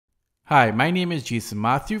Hi, my name is Jason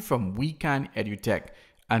Matthew from WeCanEduTech,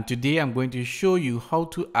 and today I'm going to show you how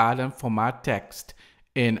to add and format text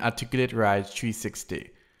in Articulate Rise 360.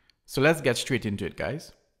 So let's get straight into it,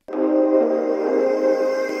 guys.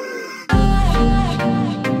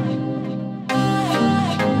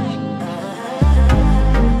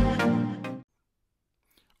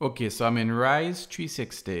 Okay, so I'm in Rise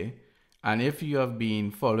 360, and if you have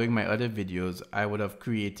been following my other videos, I would have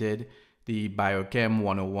created the Biochem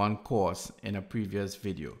 101 course in a previous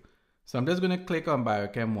video. So I'm just going to click on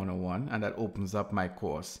Biochem 101 and that opens up my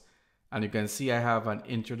course. And you can see I have an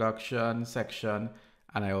introduction section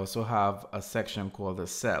and I also have a section called the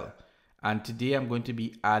cell. And today I'm going to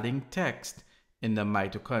be adding text in the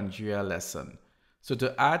mitochondria lesson. So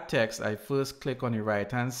to add text, I first click on the right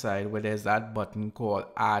hand side where there's that button called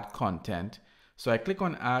add content. So I click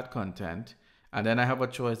on add content and then I have a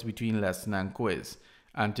choice between lesson and quiz.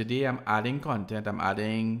 And today I'm adding content, I'm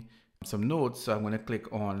adding some notes, so I'm going to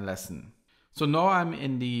click on lesson. So now I'm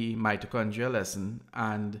in the mitochondria lesson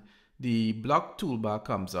and the block toolbar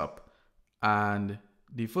comes up. And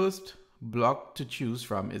the first block to choose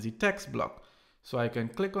from is the text block. So I can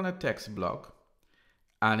click on a text block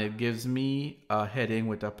and it gives me a heading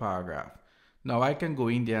with a paragraph. Now I can go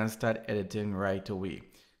in there and start editing right away.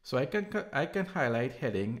 So I can highlight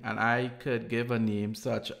heading and I could give a name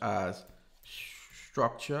such as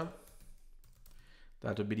structure.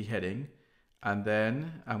 That would be the heading, and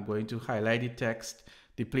then I'm going to highlight the text,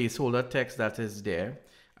 the placeholder text that is there,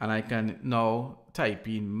 and I can now type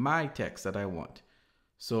in my text that I want.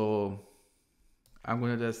 So I'm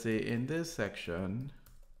going to just say in this section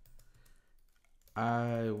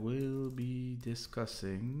I will be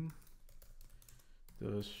discussing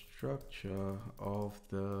the structure of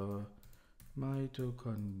the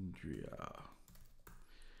mitochondria.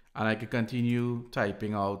 And I can continue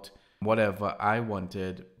typing out whatever I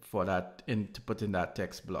wanted for that to put in that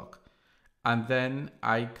text block. And then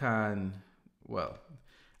I can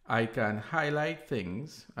highlight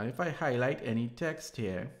things. And if I highlight any text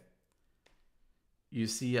here, you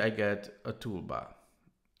see I get a toolbar,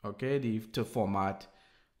 okay, to format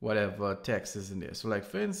whatever text is in there. So like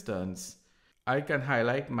for instance, I can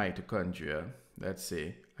highlight mitochondria. Let's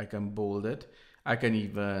say I can bold it. I can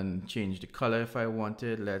even change the color if I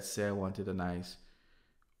wanted. Let's say I wanted a nice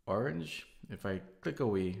orange. If I click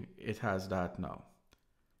away, it has that now.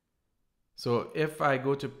 So if I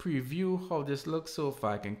go to preview how this looks so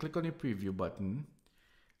far, I can click on the preview button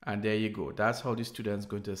and there you go. That's how the student's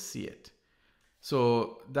going to see it.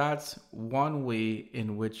 So that's one way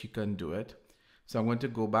in which you can do it. So I'm going to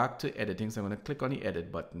go back to editing. So I'm going to click on the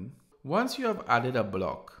edit button. Once you have added a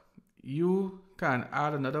block, you can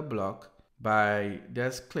add another block by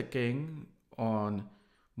just clicking on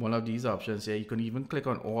one of these options here. You can even click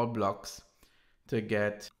on all blocks to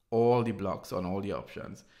get all the blocks on all the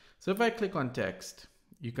options. So if I click on text,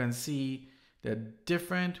 you can see the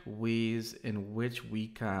different ways in which we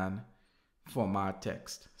can format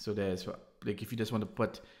text. So there's like if you just want to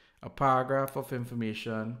put a paragraph of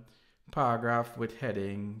information, paragraph with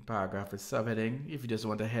heading, paragraph with subheading, if you just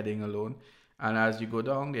want a heading alone. And as you go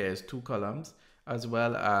down, there's two columns, as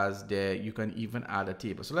well as there you can even add a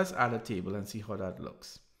table. So let's add a table and see how that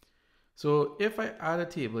looks. So if I add a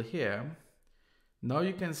table here, now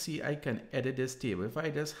you can see I can edit this table. If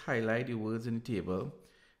I just highlight the words in the table,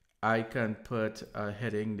 I can put a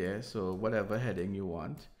heading there. So whatever heading you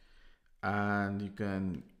want, and you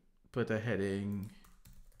can put a heading.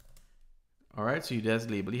 All right, so you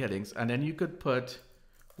just label the headings and then you could put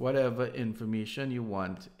whatever information you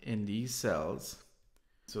want in these cells.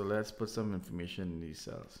 So let's put some information in these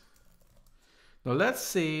cells. Now let's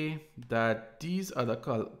say that these other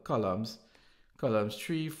columns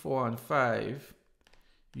 3, 4, and 5,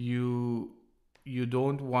 you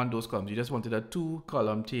don't want those columns. You just wanted a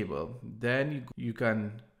 2-column table. Then you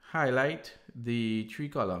can highlight the 3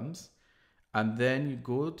 columns and then you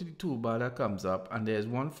go to the toolbar that comes up and there's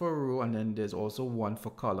one for row and then there's also one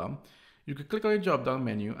for column. You can click on the drop down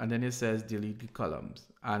menu and then it says delete the columns,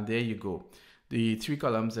 and there you go. The 3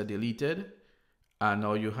 columns are deleted and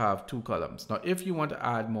now you have 2 columns. Now if you want to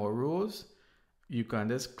add more rows, you can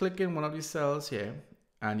just click in one of the cells here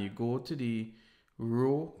and you go to the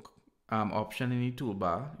row option in the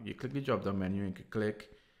toolbar. You click the drop down menu and you can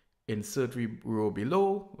click insert row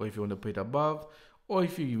below, or if you want to put it above, or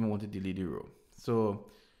if you even want to delete the row. So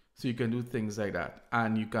you can do things like that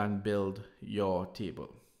and you can build your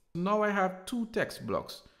table. Now I have 2 text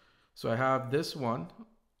blocks. So I have this one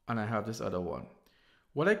and I have this other one.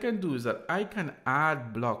 What I can do is that I can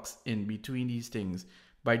add blocks in between these things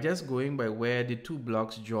by just going by where the 2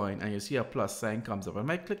 blocks join, and you see a plus sign comes up. I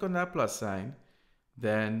might click on that plus sign,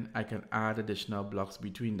 then I can add additional blocks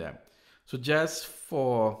between them. So just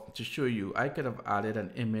to show you, I could have added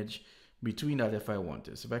an image between that if I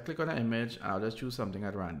wanted. So if I click on an image, I'll just choose something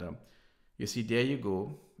at random. You see, there you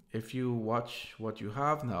go. If you watch what you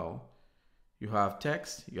have now, you have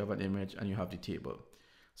text, you have an image, and you have the table.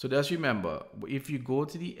 So just remember, if you go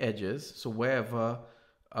to the edges, so wherever,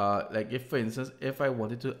 like if for instance, if I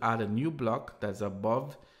wanted to add a new block that's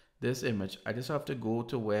above this image, I just have to go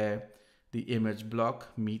to where the image block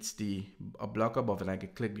meets a block above, and I can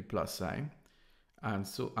click the plus sign, and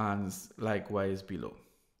likewise below.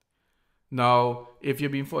 Now, if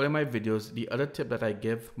you've been following my videos, the other tip that I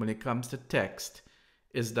give when it comes to text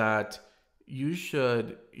is that you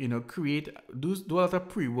should, do a lot of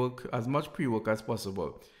pre-work, as much pre-work as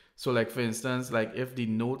possible. So like for instance, like if the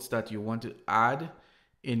notes that you want to add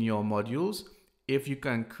in your modules, if you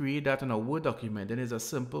can create that in a Word document, then it's a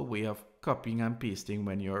simple way of copying and pasting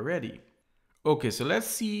when you're ready. Okay, so let's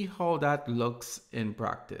see how that looks in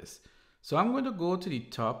practice. So I'm going to go to the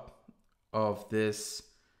top of this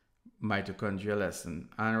mitochondria lesson,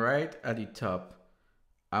 and right at the top,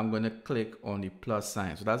 I'm going to click on the plus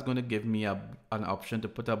sign. So that's going to give me an option to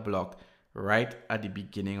put a block right at the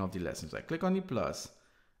beginning of the lesson. So I click on the plus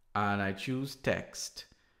and I choose text,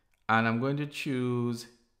 and I'm going to choose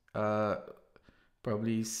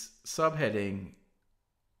probably subheading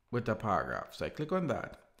with a paragraph. So I click on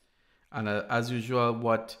that. And as usual,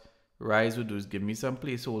 what Rise will do is give me some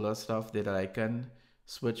placeholder stuff that I can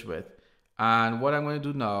switch with. And what I'm going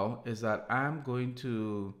to do now is that I'm going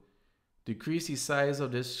to decrease the size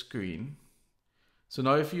of this screen. So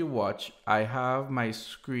now if you watch, I have my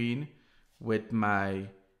screen with my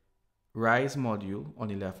Rise module on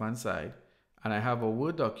the left hand side, and I have a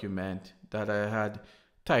Word document that I had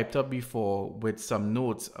typed up before with some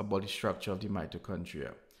notes about the structure of the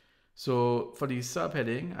mitochondria. So for the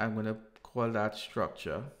subheading, I'm going to call that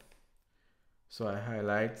structure. So I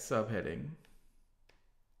highlight subheading,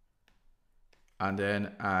 and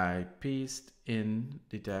then I paste in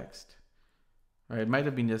the text. All right, it might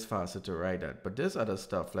have been just faster to write that, but there's other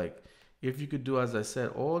stuff, like if you could do, as I said,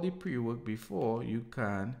 all the pre-work before, you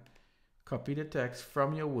can copy the text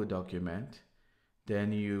from your Word document.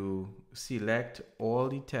 Then you select all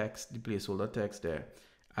the text, the placeholder text there,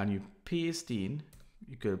 and you paste in.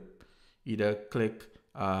 You could either click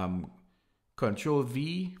Control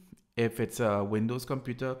V if it's a Windows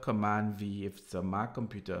computer, Command V if it's a Mac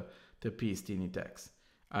computer, to paste in the text.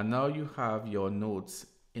 And now you have your notes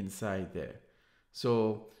inside there.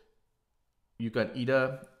 So you can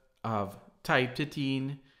either have typed it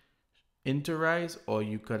in into Rise, or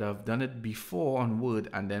you could have done it before on Word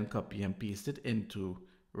and then copy and paste it into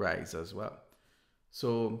Rise as well.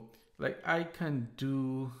 So like I can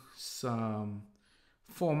do some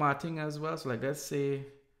formatting as well. So like let's say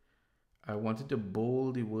I wanted to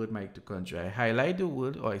bold the word mitochondria. I highlight the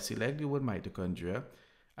word, or I select the word mitochondria.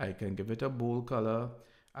 I can give it a bold color.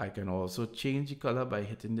 I can also change the color by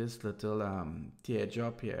hitting this little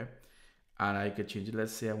teardrop here, and I could change it.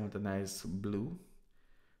 Let's say I want a nice blue.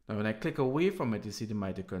 Now when I click away from it, you see the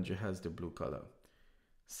mitochondria has the blue color.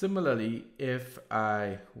 Similarly, if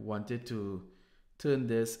I wanted to turn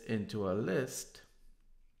this into a list,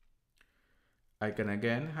 I can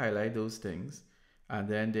again highlight those things, and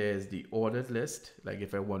then there's the ordered list, like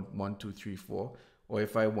if I want 1, 2, 3, 4, or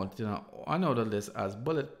if I want an unordered list as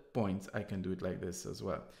bullet points, I can do it like this as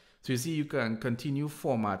well. So you see, you can continue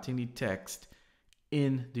formatting the text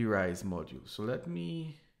in the Rise module. So let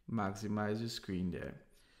me maximize the screen there.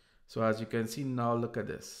 So as you can see now, look at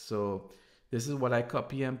this. So this is what I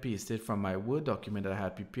copy and pasted from my Word document that I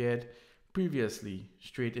had prepared previously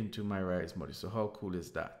straight into my Rise module. So how cool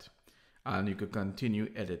is that? And you could continue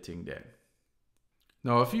editing there.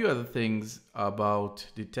 Now a few other things about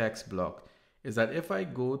the text block is that if I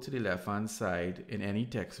go to the left hand side in any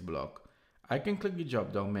text block, I can click the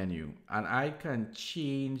drop down menu and I can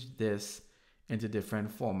change this into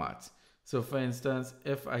different formats. So for instance,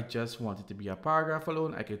 if I just wanted to be a paragraph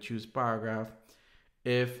alone, I could choose paragraph.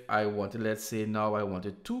 If I wanted, let's say now I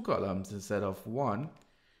wanted 2 columns instead of 1,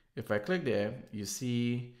 if I click there, you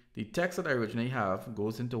see the text that I originally have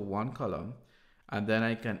goes into 1 column, and then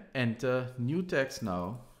I can enter new text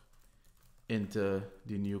now into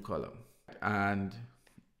the new column. And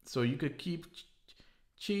so you could keep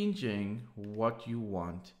changing what you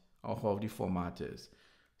want or how the format is.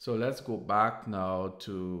 So let's go back now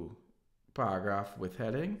to paragraph with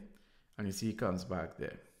heading, and you see it comes back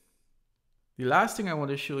there. The last thing I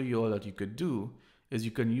want to show you all that you could do is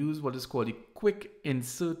you can use what is called the quick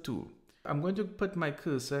insert tool. I'm going to put my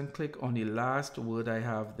cursor and click on the last word I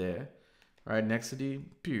have there, right next to the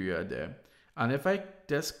period there. And if I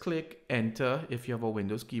just click enter, if you have a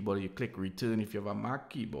Windows keyboard, you click return if you have a Mac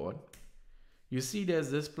keyboard, you see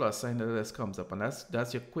there's this plus sign that just comes up, and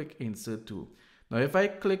that's your quick insert tool. Now if I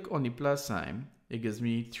click on the plus sign, it gives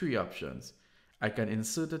me three options. I can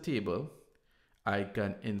insert a table, I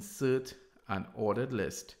can insert an ordered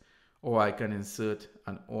list, or I can insert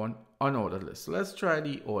an unordered list. So let's try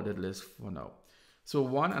the ordered list for now. So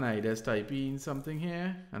one, and I just type in something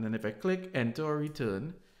here, and then if I click enter or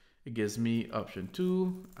return, it gives me option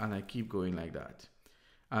 2, and I keep going like that.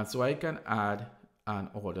 And so I can add an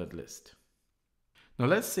ordered list. Now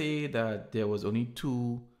let's say that there was only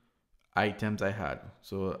 2 items I had.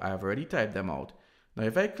 So I've already typed them out. Now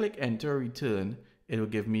if I click enter or return, it will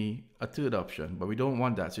give me a third option, but we don't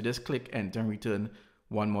want that. So just click enter and return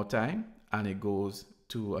one more time, and it goes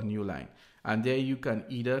to a new line. And there you can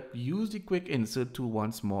either use the quick insert tool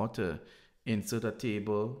once more to insert a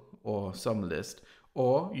table or some list,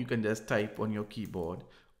 or you can just type on your keyboard,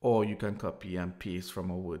 or you can copy and paste from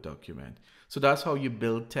a Word document. So that's how you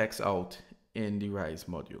build text out in the Rise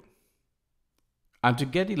module. And to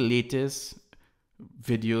get the latest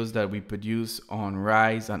videos that we produce on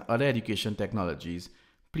Rise and other education technologies,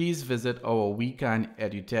 please visit our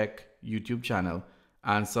WeCanEduTech YouTube channel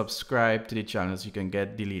and subscribe to the channel so you can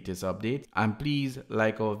get the latest updates. And please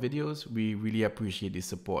like our videos. We really appreciate the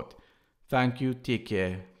support. Thank you. Take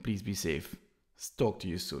care. Please be safe. Talk to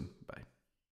you soon.